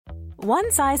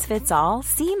One size fits all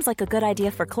seems like a good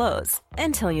idea for clothes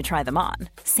until you try them on.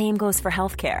 Same goes for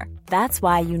healthcare. That's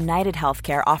why United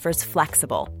Healthcare offers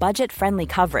flexible, budget-friendly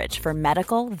coverage for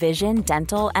medical, vision,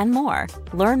 dental, and more.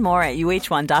 Learn more at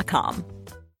uh1.com.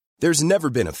 There's never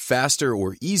been a faster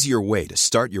or easier way to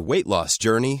start your weight loss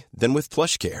journey than with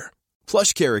PlushCare.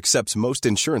 PlushCare accepts most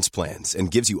insurance plans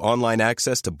and gives you online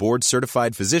access to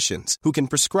board-certified physicians who can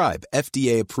prescribe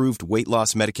FDA-approved weight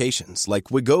loss medications like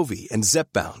Wegovy and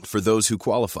Zepbound for those who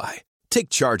qualify. Take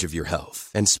charge of your health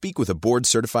and speak with a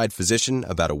board-certified physician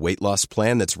about a weight loss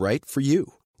plan that's right for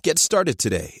you. Get started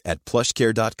today at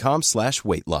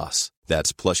plushcare.com/weight loss.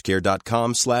 That's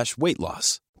plushcare.com/weight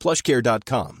loss.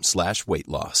 plushcare.com/weight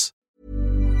loss.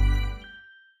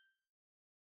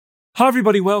 Hi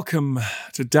everybody, welcome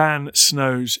to Dan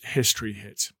Snow's History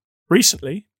Hit.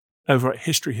 Recently, over at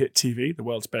History Hit TV, the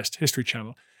world's best history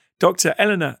channel, Dr.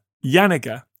 Eleanor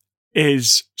Janega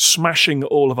is smashing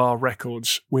all of our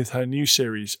records with her new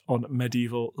series on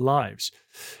medieval lives.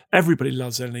 Everybody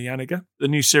loves Eleanor Janega. The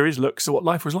new series looks at what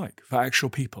life was like for actual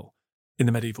people in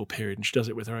the medieval period, and she does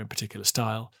it with her own particular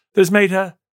style that has made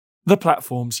her the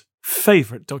platform's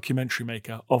favourite documentary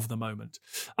maker of the moment.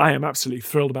 I am absolutely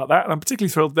thrilled about that, and I'm particularly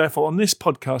thrilled, therefore, on this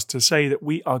podcast to say that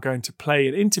we are going to play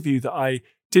an interview that I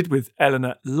did with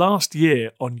Eleanor last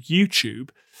year on YouTube.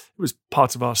 It was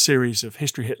part of our series of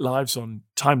History Hit Lives on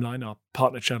Timeline, our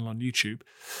partner channel on YouTube.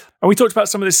 And we talked about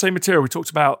some of this same material. We talked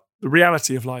about the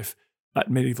reality of life at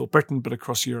medieval Britain, but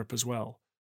across Europe as well.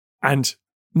 And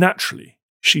naturally,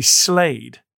 she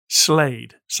slayed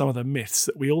some of the myths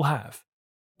that we all have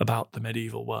about the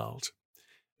medieval world.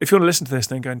 If you want to listen to this,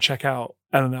 then go and check out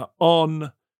Eleanor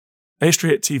on History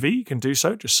Hit TV. You can do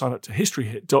so. Just sign up to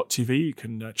historyhit.tv. You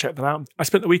can check that out. I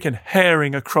spent the weekend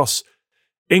herring across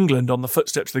England on the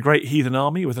footsteps of the Great Heathen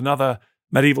Army with another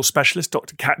medieval specialist,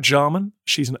 Dr. Kat Jarman.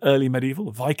 She's an early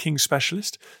medieval Viking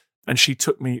specialist, and she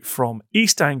took me from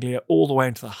East Anglia all the way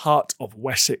into the heart of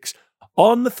Wessex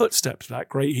on the footsteps of that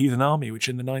Great Heathen Army, which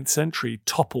in the 9th century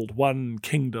toppled one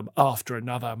kingdom after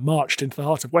another, marched into the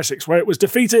heart of Wessex, where it was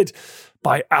defeated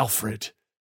by Alfred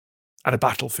at a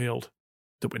battlefield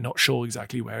that we're not sure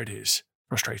exactly where it is,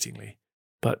 frustratingly.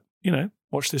 But,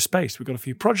 watch this space. We've got a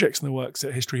few projects in the works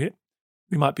at History Hit.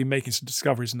 We might be making some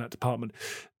discoveries in that department.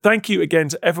 Thank you again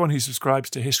to everyone who subscribes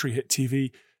to History Hit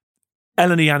TV,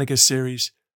 Eleanor Janega's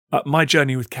series, My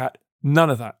Journey with Kat. None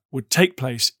of that would take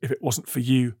place if it wasn't for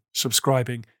you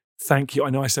subscribing. Thank you. I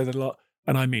know I say that a lot,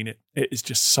 and I mean it. It is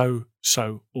just so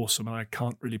awesome, and I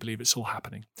can't really believe it's all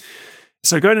happening.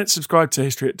 So go and subscribe to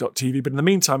historyhit.tv, but in the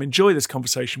meantime, enjoy this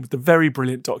conversation with the very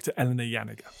brilliant Dr. Eleanor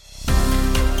Janega.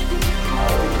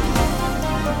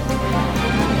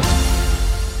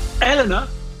 Eleanor,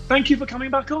 thank you for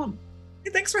coming back on.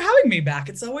 Hey, thanks for having me back.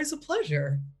 It's always a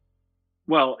pleasure.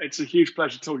 Well, it's a huge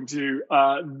pleasure talking to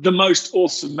the most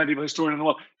awesome medieval historian in the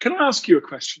world. Can I ask you a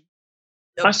question?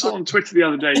 Yep. I saw on Twitter the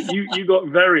other day, you got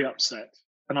very upset,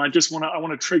 and I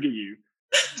want to trigger you.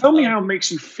 Tell me how it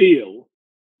makes you feel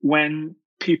when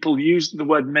people use the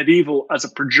word medieval as a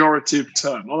pejorative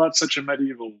term. Oh, that's such a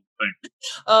medieval thing.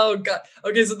 Oh, God.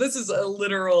 Okay, so this is a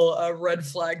literal red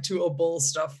flag to a bull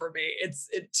stuff for me. It's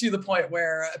to the point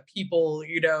where people,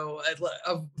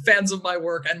 fans of my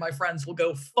work and my friends will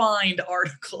go find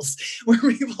articles where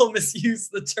people misuse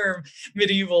the term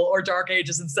medieval or dark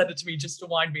ages and send it to me just to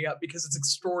wind me up because it's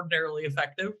extraordinarily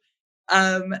effective.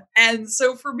 And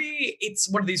so for me, it's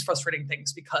one of these frustrating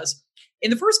things because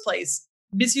in the first place,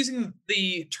 misusing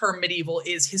the term medieval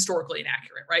is historically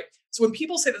inaccurate, right? So when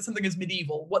people say that something is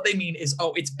medieval, what they mean is,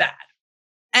 oh, it's bad.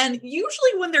 And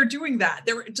usually when they're doing that,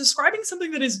 they're describing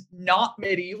something that is not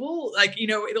medieval. Like,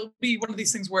 it'll be one of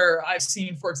these things where I've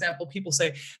seen, for example, people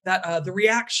say that the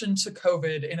reaction to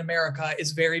COVID in America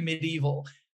is very medieval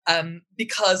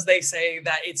because they say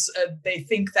that they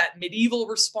think that medieval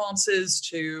responses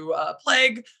to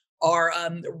plague are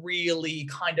really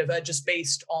kind of just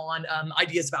based on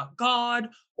ideas about God,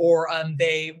 or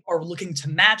they are looking to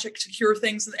magic to cure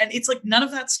things. And it's like, none of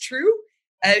that's true.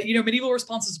 Medieval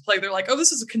responses to plague, they're like, oh,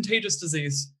 this is a contagious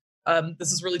disease.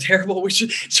 This is really terrible. We should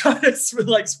try to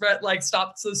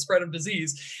stop the spread of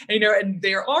disease. And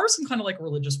there are some kind of like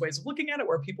religious ways of looking at it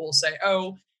where people will say,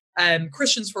 oh,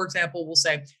 Christians, for example, will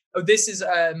say, oh, this is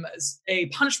a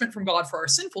punishment from God for our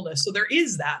sinfulness. So there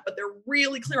is that, but they're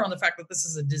really clear on the fact that this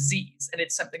is a disease and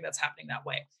it's something that's happening that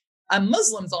way.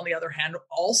 Muslims, on the other hand,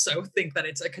 also think that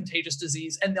it's a contagious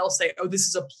disease, and they'll say, oh, this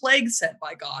is a plague sent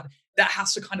by God that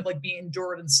has to kind of like be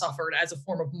endured and suffered as a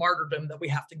form of martyrdom that we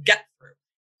have to get through.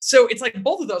 So it's like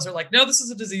both of those are like, no, this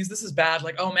is a disease. This is bad.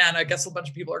 Like, oh man, I guess a bunch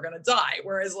of people are going to die.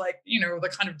 Whereas like, you know, the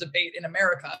kind of debate in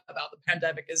America about the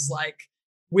pandemic is like,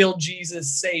 will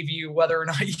Jesus save you whether or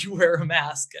not you wear a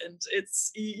mask? And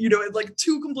it's, like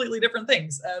two completely different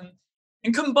things.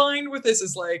 And combined with this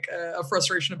is like a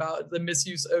frustration about the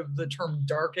misuse of the term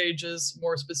Dark Ages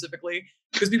more specifically,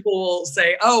 because people will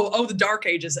say, oh, the Dark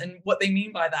Ages. And what they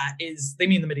mean by that is they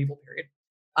mean the medieval period.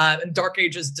 And Dark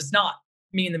Ages does not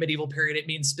mean the medieval period. It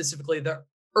means specifically the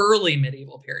early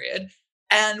medieval period.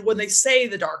 And when they say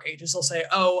the Dark Ages, they'll say,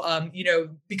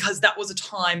 because that was a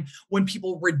time when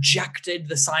people rejected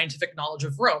the scientific knowledge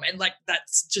of Rome. And like,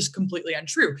 that's just completely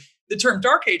untrue. The term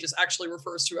Dark Ages actually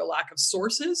refers to a lack of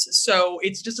sources. So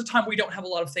it's just a time we don't have a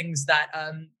lot of things that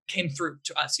came through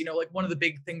to us. Like one of the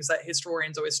big things that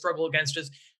historians always struggle against is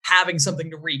having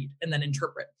something to read and then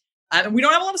interpret. And we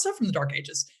don't have a lot of stuff from the Dark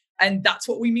Ages. And that's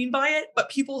what we mean by it.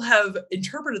 But people have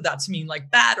interpreted that to mean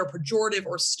like bad or pejorative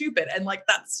or stupid. And like,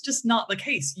 that's just not the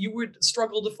case. You would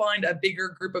struggle to find a bigger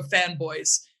group of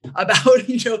fanboys about,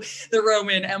 the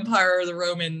Roman Empire or the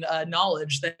Roman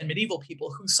knowledge than medieval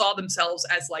people who saw themselves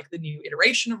as like the new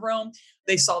iteration of Rome.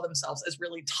 They saw themselves as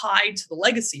really tied to the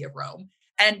legacy of Rome.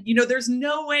 And, there's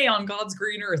no way on God's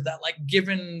green earth that like,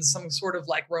 given some sort of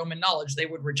like Roman knowledge, they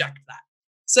would reject that.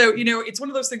 So, it's one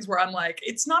of those things where I'm like,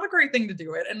 it's not a great thing to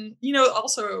do it. And,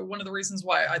 also one of the reasons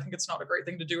why I think it's not a great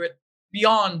thing to do it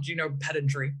beyond,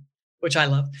 pedantry, which I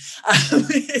love,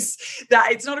 is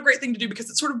that it's not a great thing to do because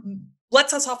it sort of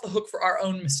lets us off the hook for our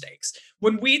own mistakes.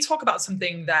 When we talk about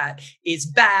something that is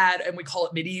bad and we call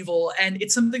it medieval and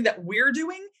it's something that we're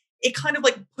doing, it kind of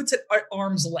like puts it at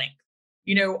arm's length.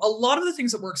 A lot of the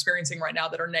things that we're experiencing right now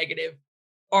that are negative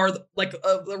are like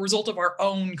the result of our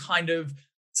own kind of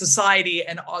society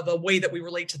and the way that we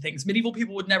relate to things. Medieval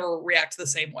people would never react the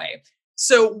same way.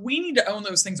 So we need to own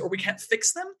those things or we can't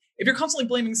fix them. If you're constantly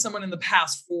blaming someone in the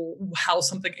past for how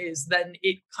something is, then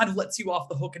it kind of lets you off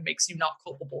the hook and makes you not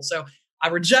culpable. So I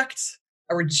reject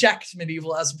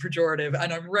medieval as a pejorative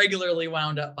and I'm regularly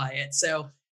wound up by it. So,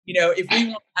 if we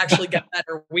want to actually get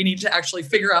better, we need to actually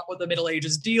figure out what the Middle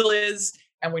Ages deal is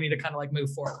and we need to kind of like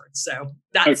move forward. So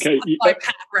that's my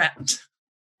pat rant.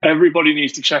 Everybody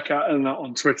needs to check out Eleanor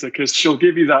on Twitter because she'll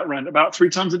give you that rant about 3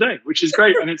 times a day, which is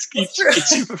great. And it's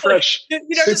super fresh,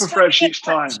 super fresh each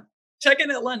time. Check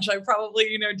in at lunch. I'm probably,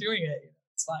 doing it.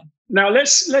 It's fine. Now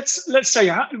let's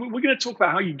say we're going to talk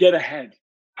about how you get ahead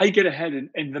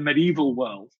in the medieval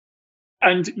world.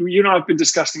 And you and I have been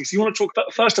discussing. So you want to talk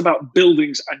first about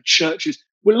buildings and churches.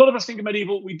 Well, a lot of us think of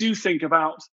medieval. We do think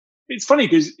about. It's funny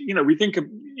because we think of,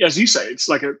 as you say, it's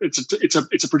like it's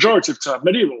a pejorative term,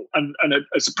 medieval, and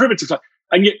it's a primitive term,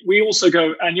 and yet we also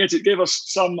go, and yet it gave us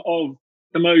some of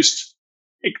the most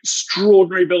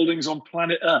extraordinary buildings on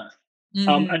planet Earth.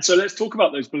 Mm-hmm. And so let's talk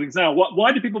about those buildings now.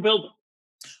 Why do people build them?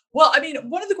 Well, I mean,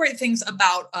 one of the great things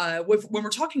about when we're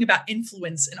talking about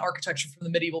influence in architecture from the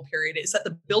medieval period is that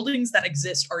the buildings that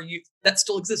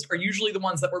still exist are usually the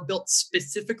ones that were built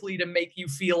specifically to make you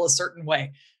feel a certain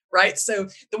way. Right. So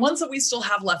the ones that we still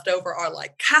have left over are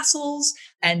like castles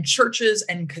and churches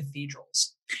and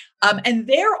cathedrals. And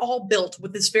they're all built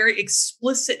with this very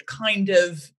explicit kind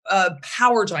of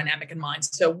power dynamic in mind.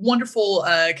 So wonderful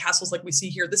castles like we see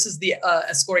here. This is the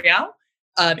Escorial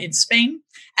in Spain.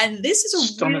 And this is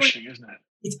astonishing, isn't it?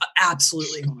 It's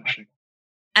absolutely astonishing.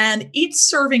 And it's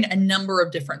serving a number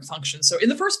of different functions. So in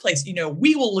the first place,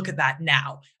 we will look at that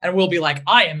now and we'll be like,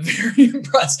 I am very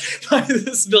impressed by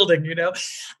this building,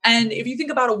 And if you think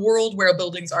about a world where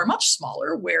buildings are much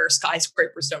smaller, where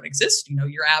skyscrapers don't exist,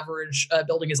 your average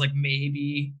building is like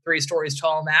maybe 3 stories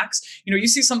tall max, you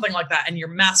see something like that and you're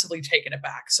massively taken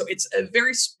aback. So it's a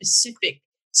very specific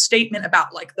statement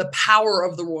about like the power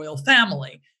of the royal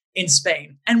family in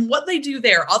Spain. And what they do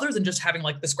there, other than just having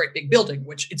like this great big building,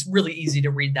 which it's really easy to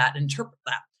read that and interpret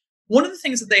that. One of the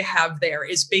things that they have there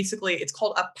is basically, it's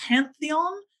called a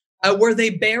pantheon, where they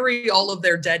bury all of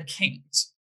their dead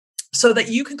kings so that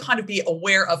you can kind of be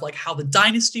aware of like how the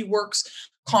dynasty works,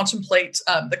 contemplate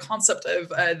the concept of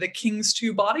the king's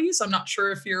 2 bodies. I'm not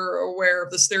sure if you're aware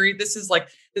of this theory. This is like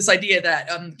this idea that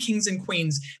kings and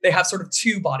queens, they have sort of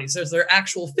 2 bodies. There's their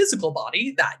actual physical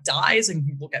body that dies and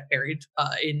will get buried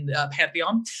in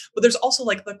Pantheon. But there's also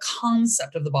like the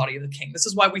concept of the body of the king. This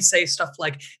is why we say stuff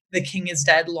like the king is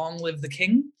dead, long live the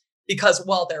king. Because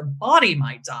while their body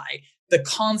might die, the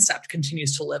concept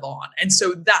continues to live on. And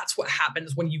so that's what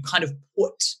happens when you kind of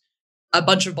put a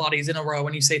bunch of bodies in a row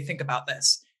and you say, think about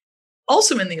this.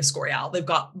 Also in the Escorial, they've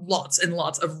got lots and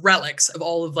lots of relics of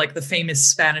all of like the famous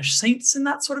Spanish saints and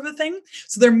that sort of a thing.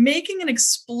 So they're making an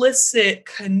explicit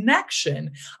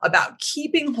connection about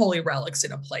keeping holy relics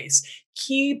in a place,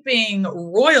 keeping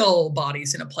royal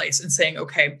bodies in a place and saying,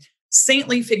 okay,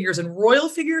 saintly figures and royal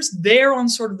figures, they're on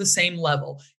sort of the same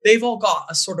level. They've all got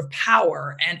a sort of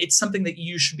power, and it's something that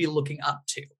you should be looking up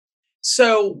to.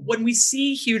 So when we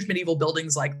see huge medieval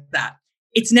buildings like that,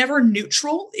 it's never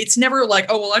neutral. It's never like,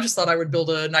 oh, well, I just thought I would build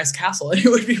a nice castle and it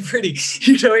would be pretty.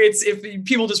 It's if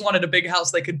people just wanted a big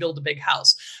house, they could build a big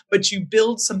house. But you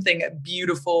build something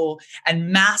beautiful and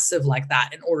massive like that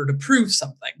in order to prove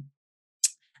something.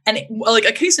 And like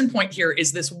a case in point here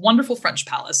is this wonderful French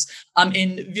palace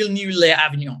in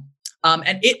Villeneuve-les-Avignon.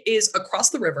 And it is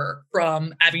across the river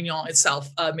from Avignon itself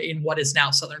in what is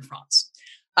now southern France.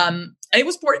 And it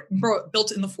was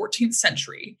built in the 14th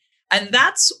century. And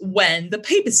that's when the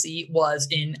papacy was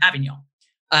in Avignon.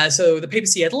 So the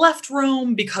papacy had left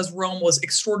Rome because Rome was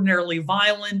extraordinarily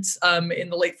violent. In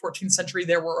the late 14th century,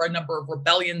 there were a number of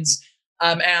rebellions.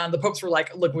 And the popes were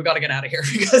like, look, we've got to get out of here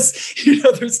because,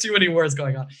 there's too many wars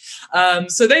going on.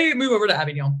 So they move over to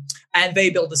Avignon and they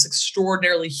build this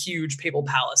extraordinarily huge papal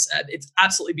palace. And it's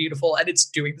absolutely beautiful. And it's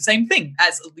doing the same thing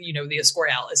as, the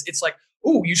Escorial is. It's like,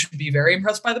 oh, you should be very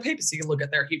impressed by the papacy. Look at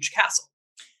their huge castle.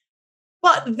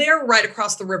 But they're right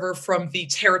across the river from the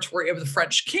territory of the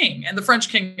French king. And the French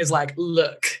king is like,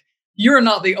 look, you're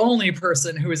not the only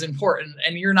person who is important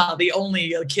and you're not the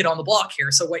only kid on the block here.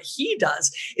 So what he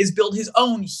does is build his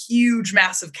own huge,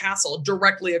 massive castle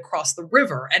directly across the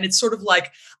river. And it's sort of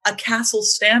like a castle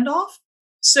standoff.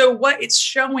 So what it's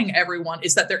showing everyone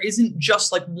is that there isn't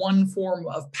just like one form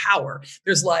of power.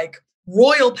 There's like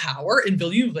royal power in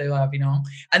Villeneuve-les-Avignon,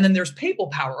 and then there's papal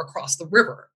power across the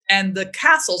river. And the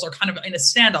castles are kind of in a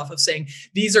standoff of saying,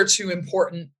 these are two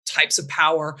important types of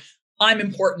power. I'm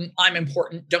important,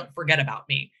 don't forget about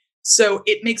me. So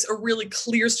it makes a really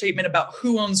clear statement about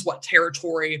who owns what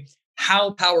territory,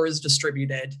 how power is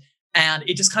distributed. And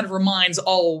it just kind of reminds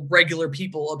all regular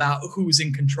people about who's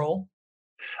in control.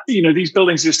 These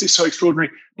buildings are just so extraordinary.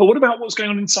 But what about what's going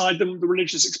on inside them, the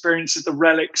religious experiences, the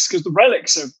relics? Because the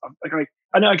relics are great.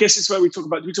 And I guess it's where we talk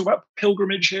about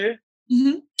pilgrimage here.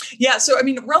 Mm-hmm. Yeah. So,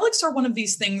 relics are one of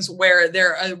these things where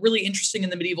they're really interesting in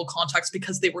the medieval context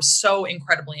because they were so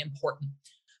incredibly important.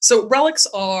 So relics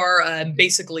are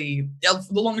basically, the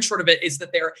long and short of it is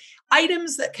that they're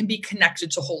items that can be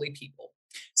connected to holy people.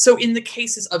 So in the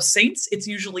cases of saints, it's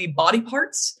usually body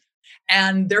parts.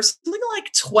 And there's something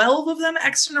like 12 of them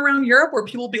extant around Europe where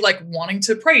people will be like wanting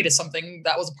to pray to something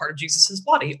that was a part of Jesus's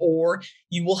body. Or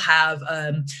you will have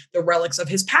the relics of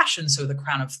his passion. So the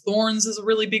crown of thorns is a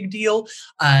really big deal.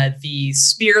 The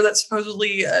spear that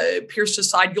supposedly pierced his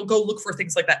side. You'll go look for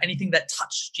things like that, anything that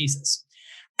touched Jesus.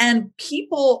 And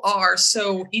people are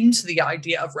so into the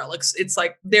idea of relics. It's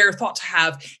like they're thought to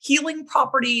have healing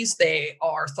properties. They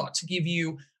are thought to give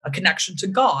you a connection to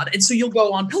God. And so you'll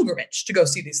go on pilgrimage to go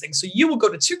see these things. So you will go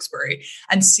to Tewkesbury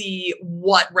and see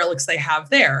what relics they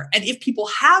have there. And if people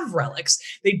have relics,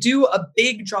 they do a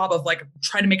big job of like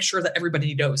trying to make sure that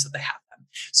everybody knows that they have them.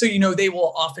 So, they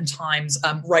will oftentimes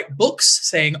write books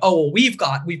saying, oh, well, we've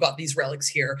got these relics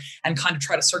here, and kind of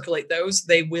try to circulate those.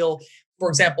 They will, for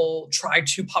example, try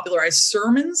to popularize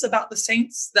sermons about the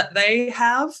saints that they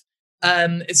have,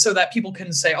 so that people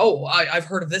can say, oh, I've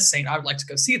heard of this saint. I would like to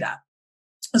go see that.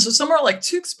 And so somewhere like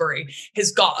Tewkesbury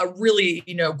has got a really,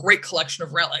 great collection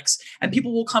of relics, and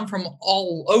people will come from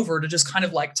all over to just kind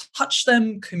of like touch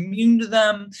them, commune to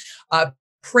them,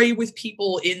 pray with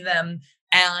people in them.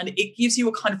 And it gives you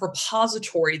a kind of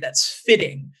repository that's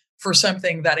fitting for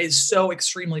something that is so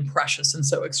extremely precious and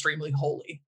so extremely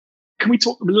holy. Can we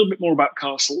talk a little bit more about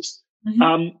castles?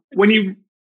 Mm-hmm. When you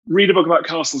read a book about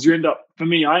castles, I end up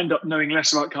knowing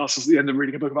less about castles at the end of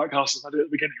reading a book about castles than I do at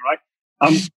the beginning, right?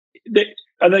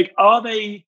 Are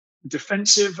they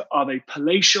defensive? Are they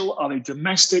palatial? Are they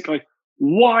domestic? Like,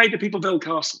 why do people build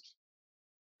castles?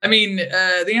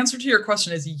 The answer to your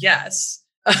question is yes.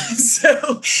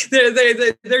 So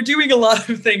they're doing a lot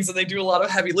of things, and they do a lot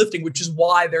of heavy lifting, which is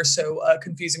why they're so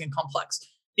confusing and complex,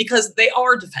 because they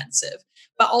are defensive.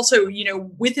 But also,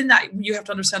 within that, you have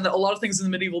to understand that a lot of things in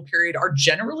the medieval period are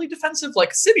generally defensive,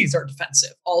 like cities are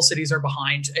defensive. All cities are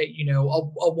behind a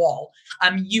wall.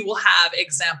 You will have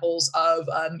examples of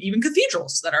even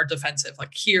cathedrals that are defensive.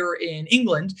 Like here in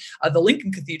England, the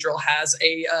Lincoln Cathedral has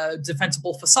a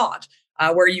defensible facade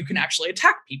where you can actually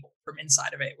attack people from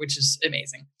inside of it, which is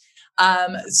amazing.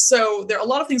 So there are a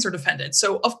lot of things are defended.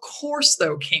 So of course,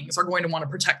 though, kings are going to want to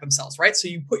protect themselves, right? So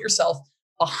you put yourself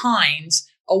behind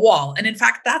a wall. And in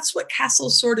fact, that's what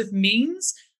castle sort of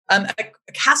means. A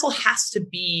castle has to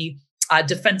be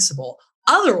defensible.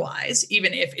 Otherwise,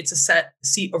 even if it's a set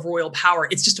seat of royal power,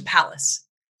 it's just a palace.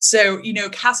 So,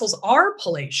 castles are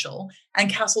palatial,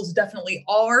 and castles definitely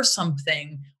are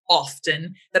something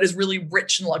often that is really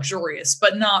rich and luxurious,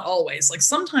 but not always. Like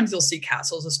sometimes you'll see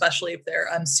castles, especially if they're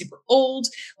super old,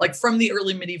 like from the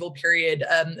early medieval period,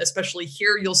 especially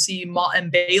here, you'll see motte and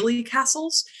bailey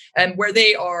castles, and where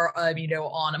they are,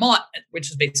 on a motte, which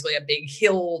is basically a big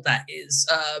hill that is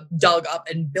dug up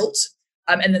and built.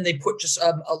 And then they put just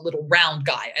a little round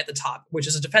guy at the top, which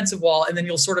is a defensive wall. And then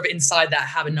you'll sort of inside that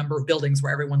have a number of buildings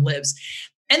where everyone lives.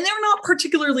 And they're not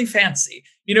particularly fancy.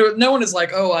 No one is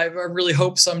like, oh, I really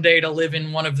hope someday to live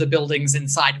in one of the buildings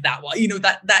inside of that wall.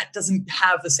 That doesn't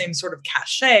have the same sort of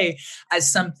cachet as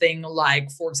something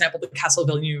like, for example, the Castle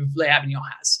Villeneuve-les-Avignon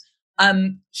has.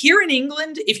 Here in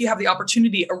England, if you have the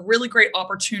opportunity, a really great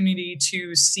opportunity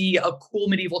to see a cool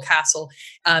medieval castle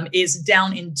is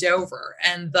down in Dover.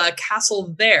 And the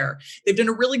castle there, they've done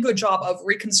a really good job of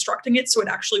reconstructing it so it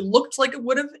actually looked like it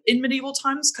would have in medieval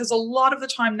times. Because a lot of the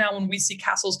time now when we see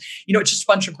castles, it's just a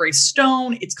bunch of gray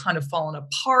stone. It's kind of fallen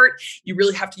apart. You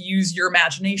really have to use your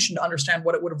imagination to understand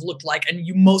what it would have looked like. And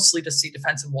you mostly just see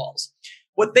defensive walls.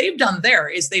 What they've done there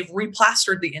is they've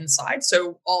replastered the inside.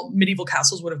 So all medieval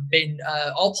castles would have been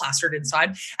all plastered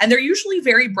inside, and they're usually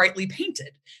very brightly painted.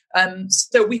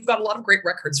 So we've got a lot of great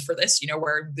records for this,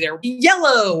 where they're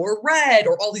yellow or red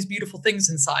or all these beautiful things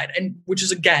inside, and which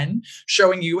is, again,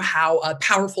 showing you how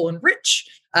powerful and rich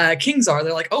kings are.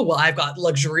 They're like, oh, well, I've got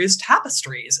luxurious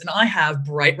tapestries, and I have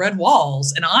bright red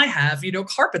walls, and I have,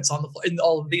 carpets on the floor, and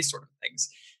all of these sort of things.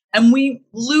 And we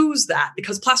lose that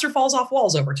because plaster falls off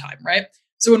walls over time, right?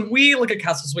 So when we look at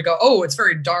castles, we go, oh, it's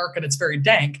very dark and it's very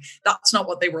dank. That's not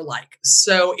what they were like.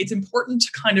 So it's important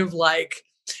to kind of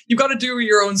you've got to do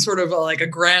your own sort of a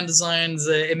grand design's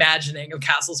imagining of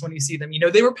castles when you see them.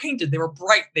 They were painted, they were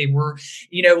bright, they were,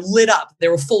 lit up, they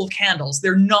were full of candles.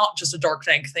 They're not just a dark,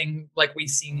 dank thing like we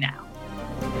see now.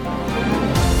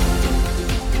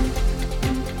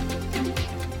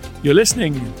 You're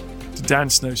listening to Dan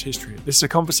Snow's History. This is a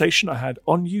conversation I had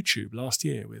on YouTube last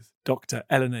year with Dr.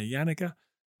 Eleanor Janega.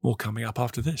 More coming up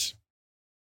after this.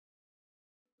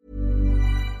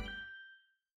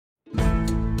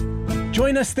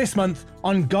 Join us this month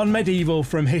on Gone Medieval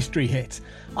from History Hit.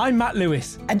 I'm Matt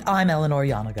Lewis. And I'm Eleanor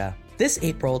Janega. This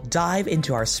April, dive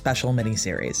into our special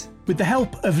mini-series. With the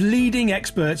help of leading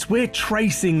experts, we're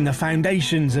tracing the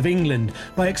foundations of England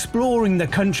by exploring the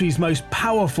country's most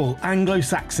powerful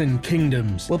Anglo-Saxon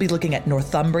kingdoms. We'll be looking at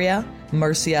Northumbria,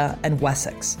 Mercia, and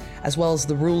Wessex, as well as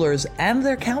the rulers and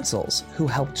their councils who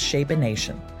helped shape a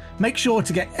nation. Make sure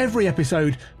to get every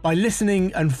episode by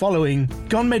listening and following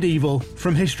Gone Medieval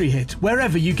from History Hit,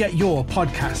 wherever you get your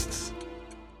podcasts.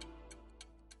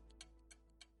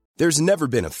 There's never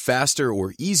been a faster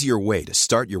or easier way to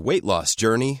start your weight loss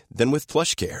journey than with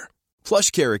PlushCare.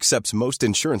 PlushCare accepts most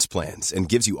insurance plans and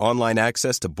gives you online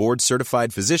access to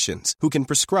board-certified physicians who can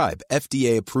prescribe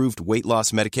FDA-approved weight loss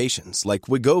medications like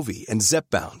Wegovy and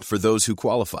Zepbound for those who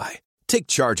qualify. Take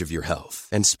charge of your health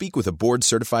and speak with a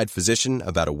board-certified physician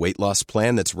about a weight loss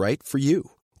plan that's right for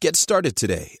you. Get started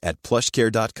today at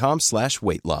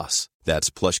plushcare.com/weight loss.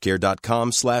 That's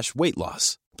plushcare.com/weight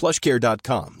loss.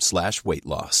 plushcare.com/weight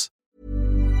loss.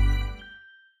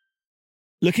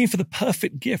 Looking for the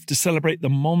perfect gift to celebrate the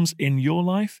moms in your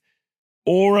life?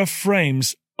 Aura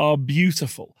frames are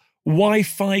beautiful,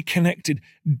 Wi-Fi connected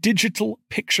digital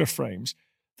picture frames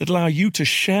that allow you to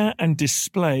share and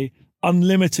display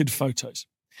unlimited photos.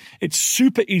 It's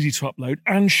super easy to upload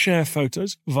and share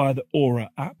photos via the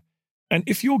Aura app. And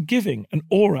if you're giving an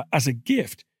Aura as a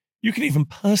gift, you can even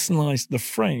personalize the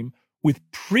frame with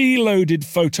preloaded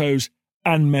photos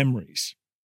and memories.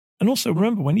 And also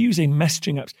remember, when using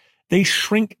messaging apps, they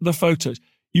shrink the photos.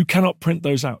 You cannot print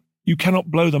those out. You cannot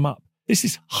blow them up. This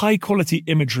is high quality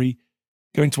imagery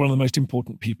going to one of the most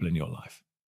important people in your life.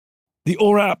 The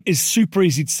Aura app is super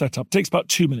easy to set up. It takes about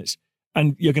 2 minutes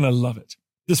and you're going to love it.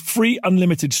 There's free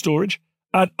unlimited storage,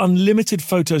 add unlimited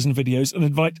photos and videos, and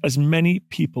invite as many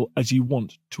people as you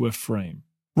want to a frame.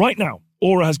 Right now,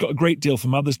 Aura has got a great deal for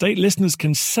Mother's Day. Listeners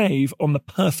can save on the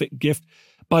perfect gift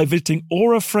by visiting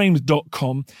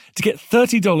auraframes.com to get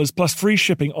 $30 plus free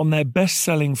shipping on their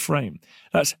best-selling frame.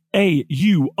 That's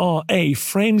AURA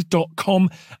frames.com.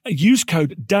 Use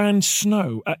code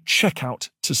DANSNOW at checkout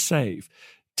to save.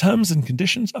 Terms and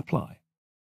conditions apply.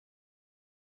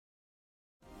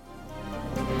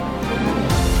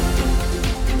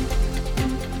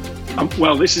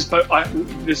 Well, this is, by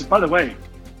the way,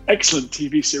 excellent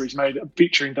TV series made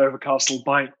featuring Dover Castle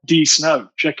by Dee Snow.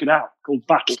 Check it out, called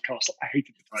Battle Castle. I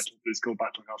hated the title, but it's called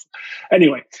Battle Castle.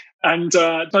 Anyway, and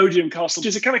Bodiam Castle, which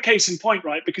is a kind of case in point,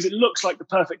 right? Because it looks like the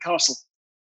perfect castle.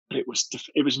 it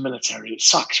was military. It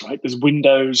sucks, right? There's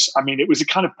windows. I mean, it was a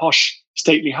kind of posh,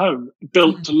 stately home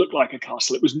built to look like a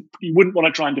castle. You wouldn't want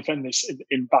to try and defend this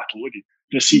in battle, would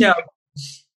you? No.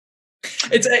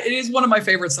 It is one of my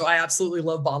favorites, though. I absolutely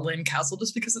love Bodleian Castle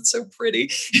just because it's so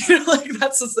pretty. Like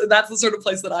that's the sort of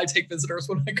place that I take visitors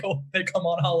when they come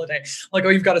on holiday. Like, oh,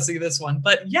 you've got to see this one.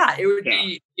 But yeah, it would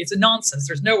be. It's a nonsense.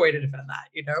 There's no way to defend that.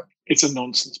 It's a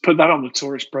nonsense. Put that on the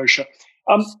tourist brochure.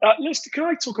 Can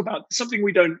I talk about something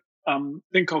we don't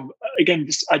think of? Again,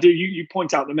 this idea you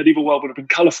point out the medieval world would have been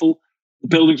colourful. The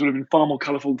buildings would have been far more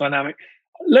colourful, dynamic.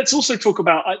 Let's also talk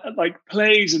about like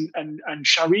plays and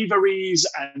charivaries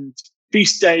and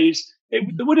feast days.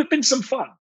 There would have been some fun.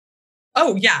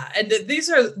 Oh yeah, and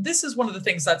this is one of the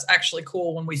things that's actually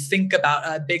cool when we think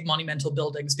about big monumental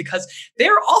buildings, because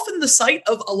they're often the site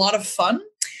of a lot of fun.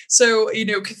 So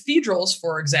cathedrals,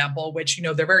 for example, which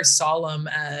they're very solemn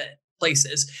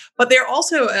places, but they're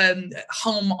also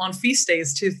home on feast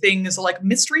days to things like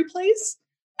mystery plays.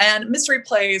 And mystery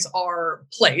plays are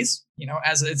plays,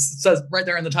 as it says right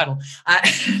there in the title,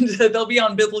 and they'll be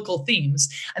on biblical themes.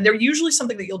 And they're usually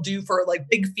something that you'll do for like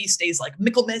big feast days like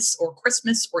Michaelmas or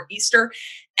Christmas or Easter.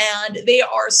 And they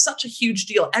are such a huge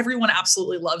deal. Everyone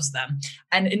absolutely loves them.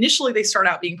 And initially they start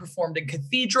out being performed in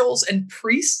cathedrals, and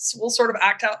priests will sort of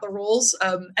act out the roles.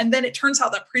 And then it turns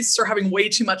out that priests are having way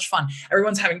too much fun.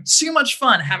 Everyone's having too much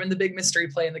fun having the big mystery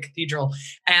play in the cathedral.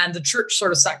 And the church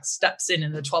sort of steps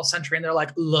in the 12th century, and they're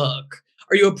like, look,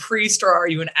 are you a priest or are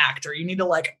you an actor? You need to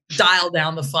like dial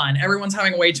down the fun. Everyone's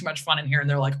having way too much fun in here. And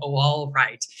they're like, oh, all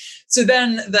right. So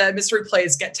then the mystery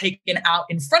plays get taken out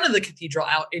in front of the cathedral,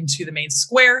 out into the main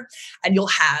square. And you'll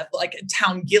have like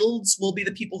town guilds will be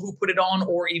the people who put it on,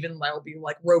 or even there'll be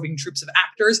like roving troops of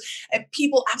actors. And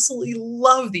people absolutely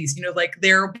love these. Like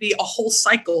there'll be a whole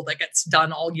cycle that gets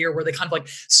done all year where they kind of like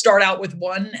start out with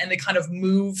one and they kind of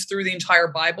move through the entire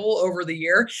Bible over the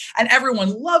year. And everyone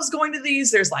loves going to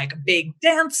these. There's like big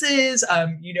dances.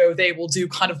 They will do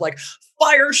kind of like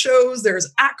fire shows.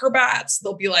 There's acrobats.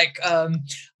 There'll be like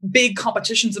big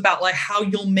competitions about like how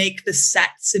you'll make the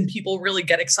sets, and people really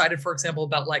get excited, for example,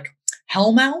 about like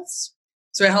hellmouths.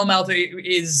 So a hellmouth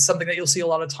is something that you'll see a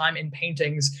lot of time in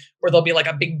paintings, where there'll be like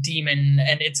a big demon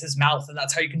and it's his mouth, and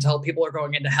that's how you can tell people are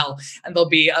going into hell. And there'll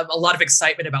be a lot of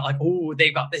excitement about like, oh,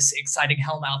 they've got this exciting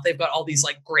hellmouth. They've got all these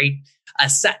like great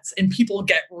sets, and people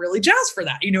get really jazzed for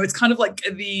that. It's kind of like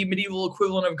the medieval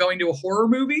equivalent of going to a horror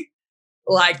movie.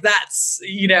 Like that's,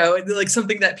 like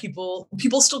something that people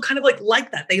still kind of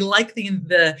like that. They like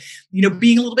the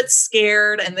being a little bit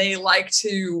scared, and they like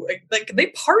to they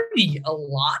party a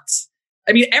lot.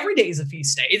 I mean, every day is a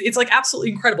feast day. It's like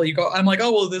absolutely incredible. I'm like,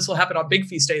 oh, well, this will happen on big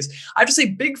feast days. I have to say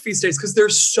big feast days because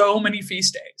there's so many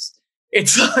feast days.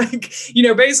 It's like,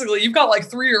 basically you've got like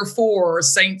 3 or 4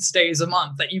 saints days a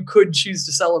month that you could choose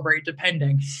to celebrate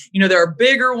depending. There are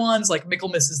bigger ones like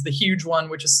Michaelmas is the huge one,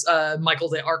 which is Michael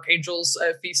the Archangel's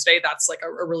feast day. That's like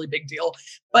a really big deal.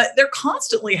 But they're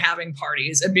constantly having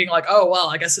parties and being like, oh, well,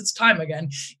 I guess it's time again.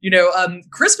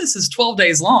 Christmas is 12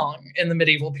 days long in the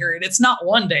medieval period. It's not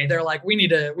one day. They're like, we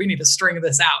need to string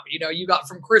this out. You got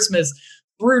from Christmas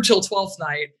through till 12th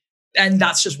night, and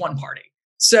that's just one party.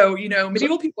 So,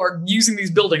 medieval people are using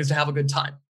these buildings to have a good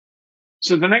time.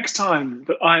 So the next time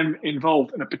that I'm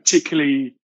involved in a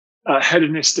particularly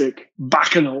hedonistic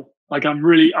bacchanal, like I'm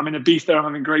in Ibiza, I'm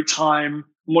having a great time,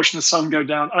 I'm watching the sun go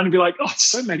down, I'm going to be like, oh,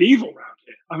 it's so medieval around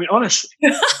here. I mean, honestly.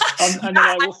 And then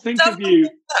I will think of you.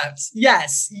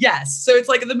 Yes. So it's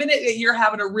like the minute that you're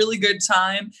having a really good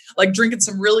time, like drinking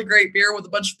some really great beer with a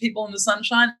bunch of people in the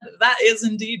sunshine, that is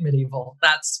indeed medieval.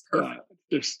 That's perfect.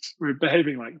 We're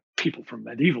behaving like people from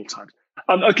medieval times.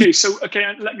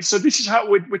 So this is how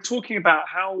we're talking about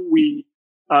how we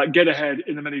get ahead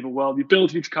in the medieval world. The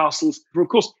ability of castles. Of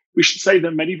course, we should say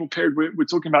the medieval period we're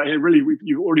talking about here. Really,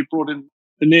 you've already brought in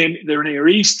the Near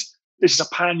East. This is a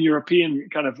pan-European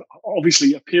kind of,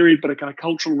 obviously a period, but a kind of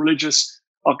cultural, religious,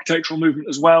 architectural movement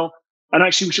as well. And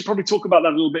actually, we should probably talk about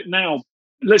that a little bit now.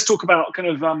 Let's talk about kind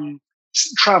of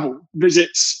travel,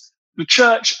 visits. The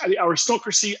church, the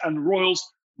aristocracy and royals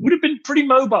would have been pretty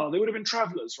mobile. They would have been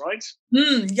travelers, right?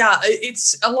 Yeah,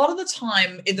 it's a lot of the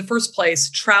time in the first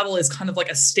place, travel is kind of like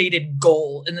a stated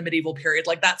goal in the medieval period.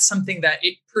 Like that's something that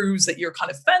it proves that you're kind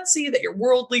of fancy, that you're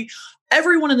worldly.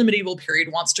 Everyone in the medieval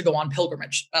period wants to go on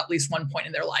pilgrimage at least one point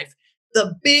in their life.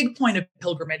 The big point of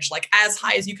pilgrimage, like as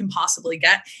high as you can possibly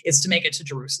get, is to make it to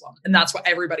Jerusalem. And that's what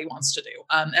everybody wants to do.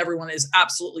 Everyone is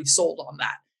absolutely sold on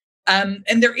that.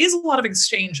 And there is a lot of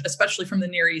exchange, especially from the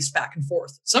Near East back and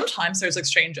forth. Sometimes there's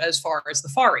exchange as far as the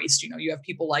Far East. You have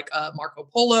people like Marco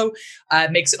Polo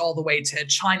makes it all the way to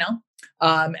China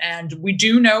And we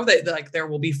do know that like there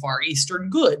will be Far Eastern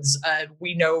goods.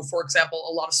 We know, for example,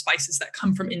 a lot of spices that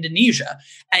come from Indonesia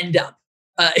end up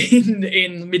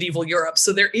in medieval Europe.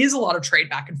 So there is a lot of trade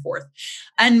back and forth.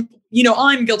 And,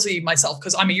 I'm guilty myself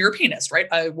because I'm a Europeanist, right?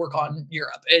 I work on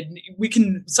Europe. And we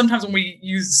can, sometimes when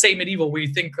we say medieval, we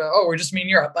think, we just mean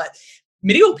Europe. But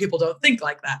medieval people don't think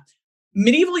like that.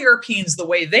 Medieval Europeans, the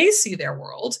way they see their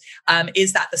world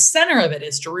is that the center of it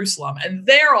is Jerusalem and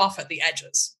they're off at the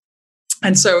edges.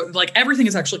 And so like everything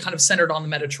is actually kind of centered on the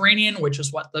Mediterranean, which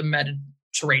is what the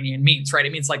Mediterranean means, right?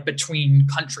 It means like between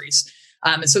countries.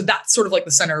 And so that's sort of like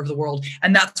the center of the world.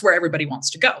 And that's where everybody wants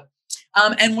to go.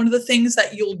 And one of the things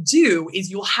that you'll do is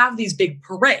you'll have these big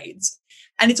parades.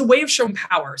 And it's a way of showing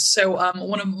power. So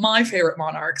one of my favorite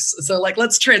monarchs. So like,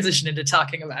 let's transition into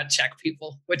talking about Czech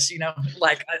people, which,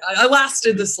 I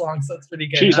lasted this long. So it's pretty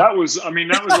good. Geez, that was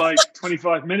like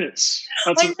 25 minutes.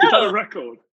 Is that a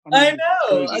record? I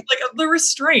know. Like the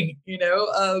restraint,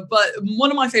 but one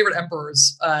of my favorite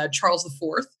emperors, Charles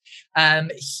IV,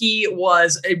 he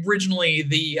was originally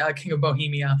the King of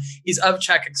Bohemia. He's of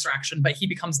Czech extraction, but he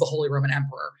becomes the Holy Roman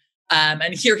Emperor.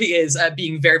 And here he is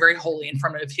being very, very holy in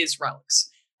front of his relics.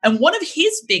 And one of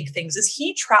his big things is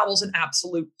he travels an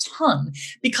absolute ton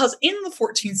because in the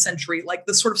 14th century, like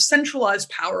the sort of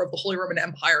centralized power of the Holy Roman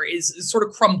Empire is sort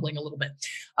of crumbling a little bit.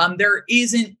 There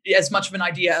isn't as much of an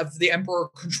idea of the emperor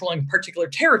controlling particular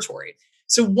territory.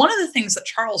 So one of the things that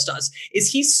Charles does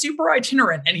is he's super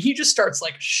itinerant and he just starts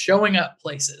like showing up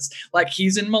places. Like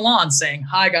he's in Milan saying,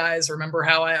 hi guys, remember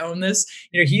how I own this?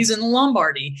 He's in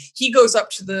Lombardy. He goes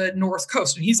up to the North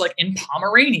Coast and he's like in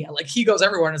Pomerania. Like he goes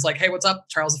everywhere and is like, hey, what's up?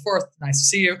 Charles IV, nice to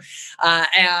see you.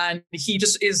 And he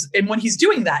just is. And when he's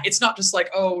doing that, it's not just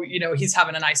like, he's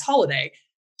having a nice holiday.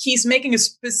 He's making a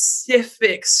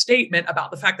specific statement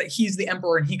about the fact that he's the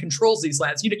emperor and he controls these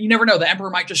lands. You never know. The emperor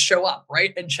might just show up,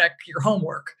 right, and check your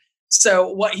homework. So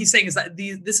what he's saying is that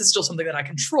this is still something that I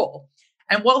control.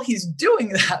 And while he's doing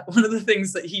that, one of the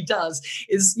things that he does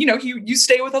is, you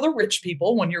stay with other rich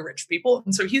people when you're rich people.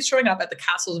 And so he's showing up at the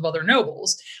castles of other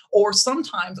nobles or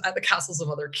sometimes at the castles of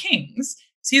other kings.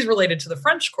 So he's related to the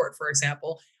French court, for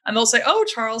example. And they'll say, oh,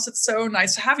 Charles, it's so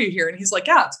nice to have you here. And he's like,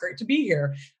 yeah, it's great to be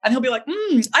here. And he'll be like,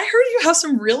 I heard you have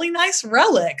some really nice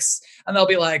relics. And they'll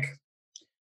be like,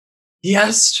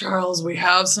 yes, Charles, we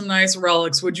have some nice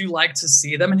relics. Would you like to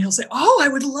see them? And he'll say, oh, I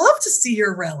would love to see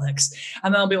your relics.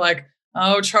 And they'll be like,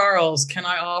 oh, Charles, can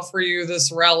I offer you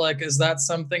this relic? Is that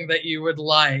something that you would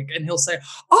like? And he'll say,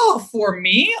 oh, for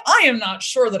me? I am not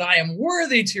sure that I am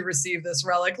worthy to receive this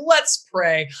relic. Let's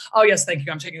pray. Oh, yes, thank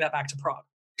you. I'm taking that back to Prague.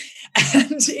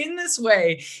 And in this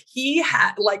way, he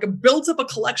had built up a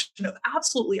collection of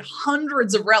absolutely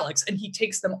hundreds of relics, and he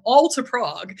takes them all to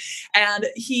Prague. And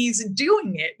he's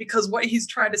doing it because what he's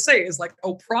trying to say is like,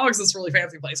 oh, Prague's this really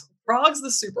fancy place. Prague's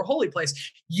the super holy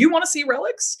place. You want to see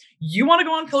relics? You want to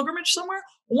go on pilgrimage somewhere?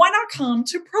 Why not come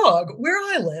to Prague, where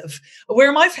I live,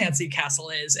 where my fancy castle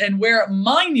is, and where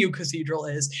my new cathedral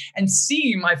is, and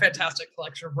see my fantastic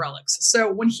collection of relics?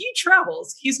 So when he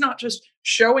travels, he's not just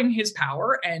showing his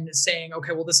power and saying,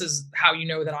 okay, well, this is how you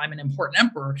know that I'm an important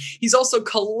emperor. He's also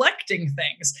collecting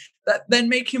things that then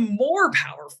make him more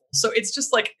powerful. So it's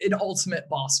just like an ultimate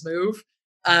boss move.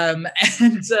 And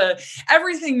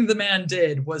everything the man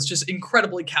did was just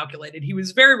incredibly calculated. He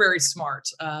was very, very smart.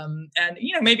 And,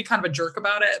 maybe kind of a jerk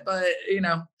about it, but,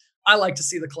 I like to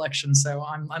see the collection. So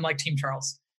I'm like Team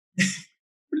Charles.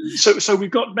 So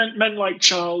we've got men like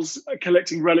Charles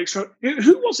collecting relics.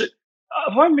 Who was it?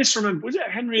 If I misremember, was it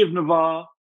Henry of Navarre,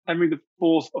 Henry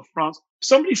IV of France?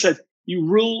 Somebody said, you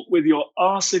rule with your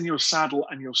arse in your saddle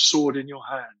and your sword in your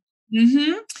hand.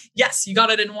 Mm-hmm. Yes, you got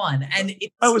it in one. And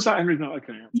was that Henry? No,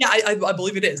 okay. Yeah, I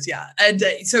believe it is. Yeah. And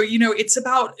so, it's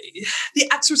about the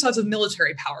exercise of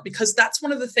military power, because that's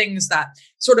one of the things that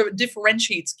sort of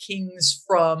differentiates kings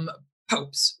from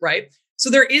popes, right? So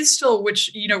there is still, which,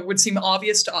 would seem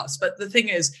obvious to us. But the thing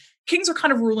is, kings are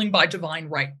kind of ruling by divine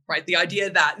right? The idea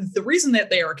that the reason that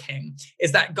they are king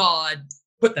is that God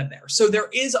put them there. So there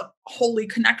is a holy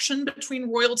connection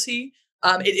between royalty.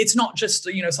 It's not just,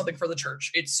 something for the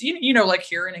church. It's, like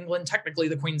here in England, technically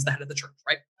the Queen's the head of the church,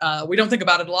 right? We don't think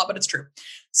about it a lot, but it's true.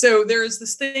 So there's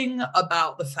this thing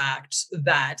about the fact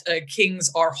that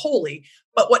kings are holy,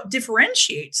 but what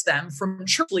differentiates them from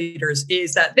church leaders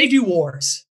is that they do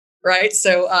wars. Right.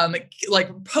 So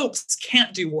popes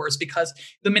can't do wars because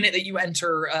the minute that you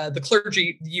enter the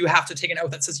clergy, you have to take an oath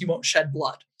that says you won't shed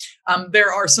blood.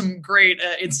 There are some great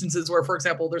instances where, for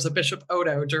example, there's a Bishop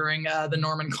Odo during the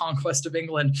Norman conquest of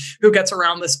England who gets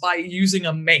around this by using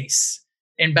a mace.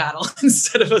 in battle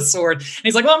instead of a sword. And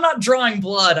he's like, well, I'm not drawing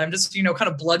blood. I'm just, kind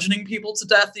of bludgeoning people to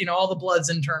death. All the blood's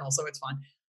internal, so it's fine.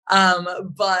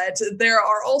 But there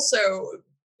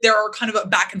are kind of a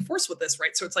back and forth with this,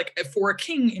 right? So it's like for a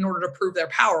king, in order to prove their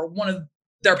power, one of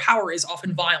their power is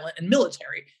often violent and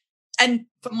military. And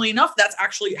funnily enough, that's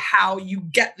actually how you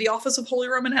get the office of Holy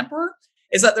Roman Emperor,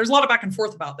 is that there's a lot of back and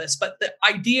forth about this. But the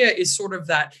idea is sort of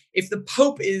that if the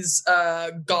Pope is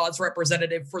God's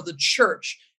representative for the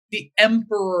church, the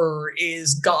emperor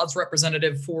is God's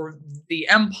representative for the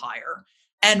empire.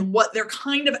 And what they're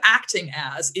kind of acting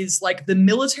as is like the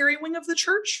military wing of the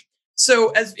church.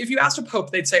 So if you asked a pope,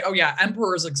 they'd say, oh yeah,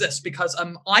 emperors exist because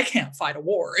I can't fight a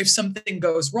war. If something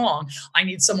goes wrong, I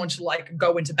need someone to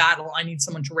go into battle. I need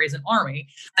someone to raise an army.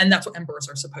 And that's what emperors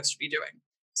are supposed to be doing.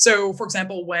 So, for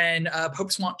example, when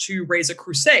popes want to raise a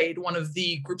crusade, one of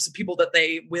the groups of people that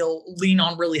they will lean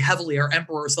on really heavily are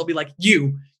emperors. They'll be like,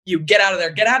 you get out of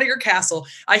there, get out of your castle.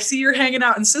 I see you're hanging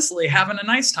out in Sicily, having a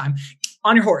nice time.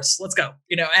 On your horse, let's go.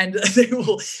 And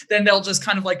they'll just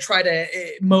kind of try to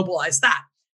mobilize that.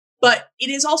 But it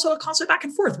is also a constant back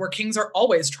and forth where kings are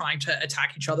always trying to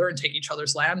attack each other and take each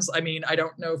other's lands. I mean, I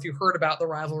don't know if you heard about the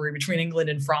rivalry between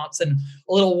England and France and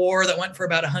a little war that went for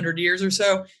about 100 years or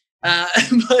so.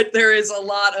 But there is a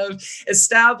lot of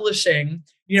establishing,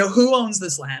 who owns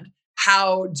this land?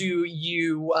 How do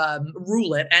you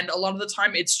rule it? And a lot of the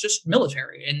time it's just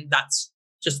military. And that's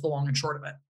just the long and short of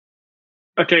it.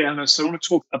 Okay, Anna, so I want to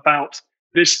talk about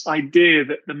this idea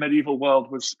that the medieval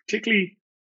world was particularly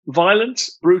violent,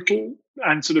 brutal,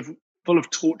 and sort of full of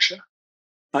torture.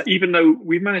 Even though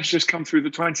we've managed to just come through the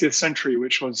 20th century,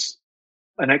 which was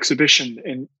an exhibition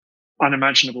in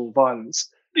unimaginable violence.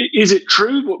 Is it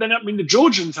true? Well, then, the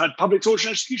Georgians had public torture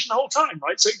and execution the whole time,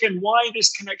 right? So again, why this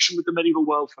connection with the medieval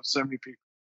world for so many people?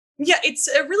 Yeah, it's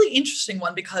a really interesting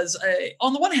one because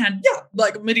on the one hand,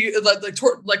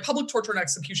 public torture and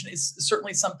execution is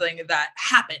certainly something that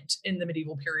happened in the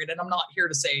medieval period. And I'm not here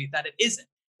to say that it isn't.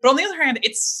 But on the other hand,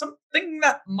 it's something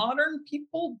that modern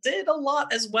people did a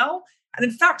lot as well. And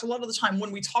in fact, a lot of the time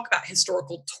when we talk about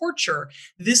historical torture,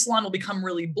 this line will become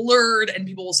really blurred and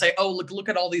people will say, oh, look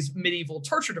at all these medieval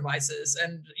torture devices.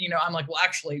 And, I'm like, well,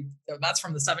 actually, that's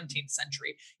from the 17th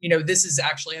century. This is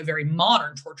actually a very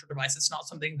modern torture device. It's not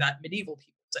something that medieval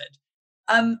people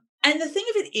did. And the thing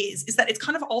of it is that it's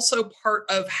kind of also part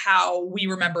of how we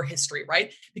remember history,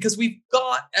 right? Because we've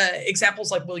got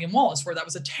examples like William Wallace, where that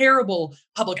was a terrible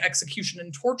public execution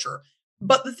and torture.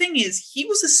 But the thing is, he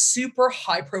was a super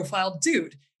high profile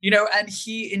dude, and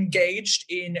he engaged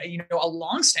in, a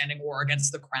long-standing war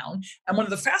against the crown. And one of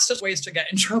the fastest ways to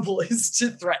get in trouble is to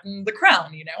threaten the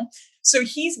crown, So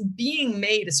he's being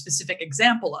made a specific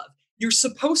example of. You're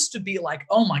supposed to be like,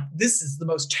 oh my, this is the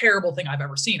most terrible thing I've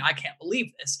ever seen. I can't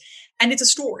believe this. And it's a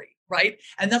story, right?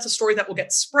 And that's a story that will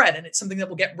get spread and it's something that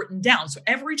will get written down. So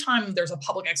every time there's a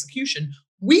public execution,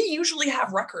 we usually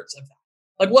have records of that.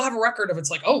 We'll have a record of it's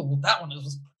like, oh, well, that one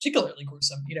was particularly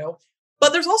gruesome,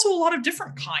 But there's also a lot of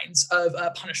different kinds of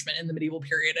punishment in the medieval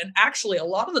period. And actually, a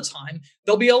lot of the time,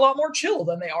 they'll be a lot more chill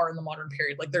than they are in the modern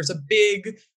period. There's a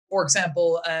big, for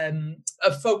example,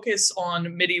 a focus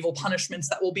on medieval punishments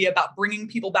that will be about bringing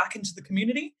people back into the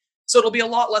community. So it'll be a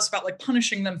lot less about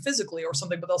punishing them physically or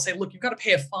something, but they'll say, look, you've got to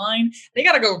pay a fine. They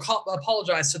got to go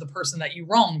apologize to the person that you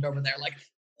wronged over there.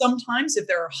 Sometimes if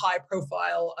there are high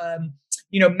profile,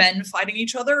 men fighting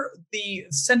each other, the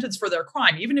sentence for their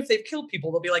crime, even if they've killed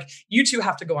people, they'll be like, you two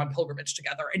have to go on pilgrimage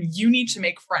together and you need to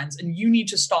make friends and you need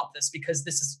to stop this because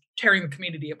this is tearing the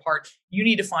community apart. You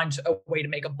need to find a way to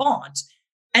make a bond.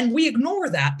 And we ignore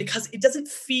that because it doesn't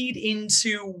feed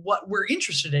into what we're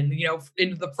interested in.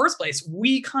 In the first place,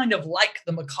 we kind of like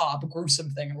the macabre,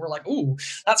 gruesome thing. And we're like, ooh,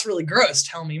 that's really gross.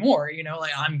 Tell me more.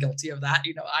 I'm guilty of that.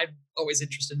 I'm always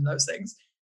interested in those things.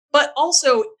 But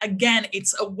also, again,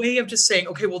 it's a way of just saying,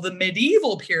 okay, well, the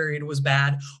medieval period was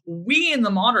bad. We in the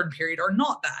modern period are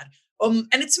not bad. And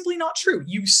it's simply not true.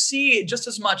 You see just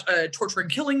as much torture and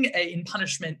killing in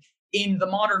punishment in the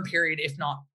modern period, if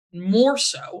not more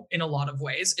so in a lot of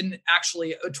ways. And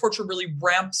actually, torture really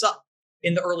ramps up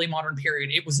in the early modern period.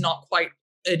 It was not quite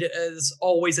as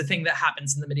always a thing that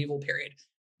happens in the medieval period.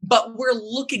 But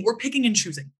we're picking and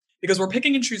choosing. Because we're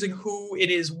picking and choosing who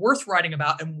it is worth writing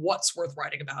about and what's worth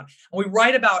writing about. And we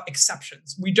write about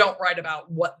exceptions. We don't write about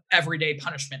what everyday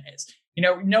punishment is.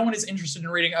 No one is interested in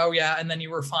reading, oh yeah, and then you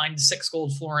were fined 6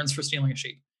 gold florins for stealing a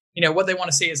sheep. What they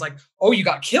want to see is oh, you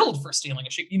got killed for stealing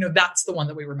a sheep. That's the one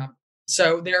that we remember.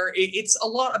 So it's a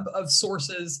lot of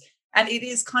sources. And it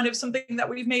is kind of something that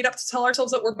we've made up to tell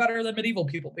ourselves that we're better than medieval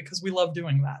people because we love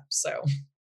doing that. So,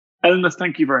 Eleanor,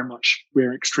 thank you very much.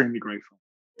 We're extremely grateful.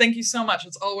 Thank you so much.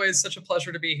 It's always such a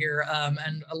pleasure to be here,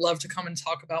 and I love to come and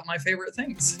talk about my favorite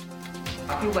things.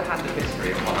 I feel we have the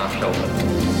history upon our shoulders.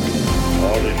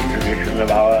 All this tradition of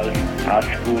ours, our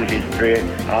school history,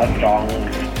 our songs,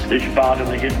 this part of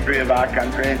the history of our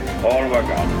country, all were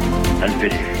gone and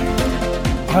finished.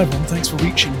 Hi everyone, thanks for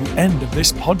reaching the end of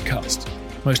this podcast.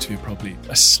 Most of you are probably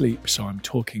asleep, so I'm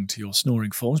talking to your snoring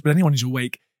forms, but anyone who's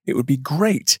awake, it would be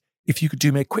great if you could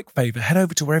do me a quick favour, head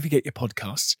over to wherever you get your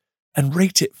podcasts and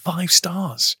rate it 5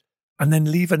 stars, and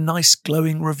then leave a nice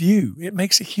glowing review. It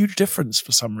makes a huge difference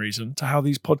for some reason to how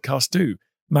these podcasts do.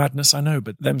 Madness, I know,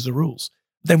 but them's the rules.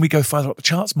 Then we go further up the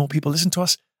charts, more people listen to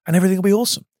us, and everything will be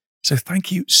awesome. So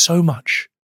thank you so much.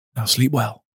 Now sleep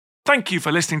well. Thank you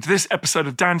for listening to this episode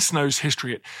of Dan Snow's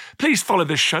History Hit. Please follow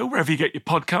this show wherever you get your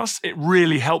podcasts. It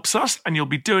really helps us, and you'll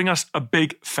be doing us a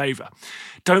big favour.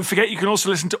 Don't forget, you can also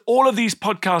listen to all of these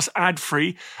podcasts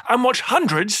ad-free and watch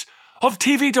hundreds of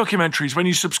TV documentaries when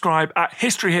you subscribe at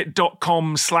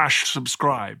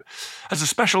historyhit.com/subscribe. As a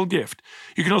special gift,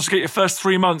 you can also get your first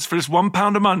 3 months for just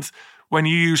 £1 a month when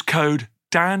you use code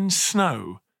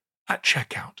DANSNOW at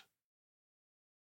checkout.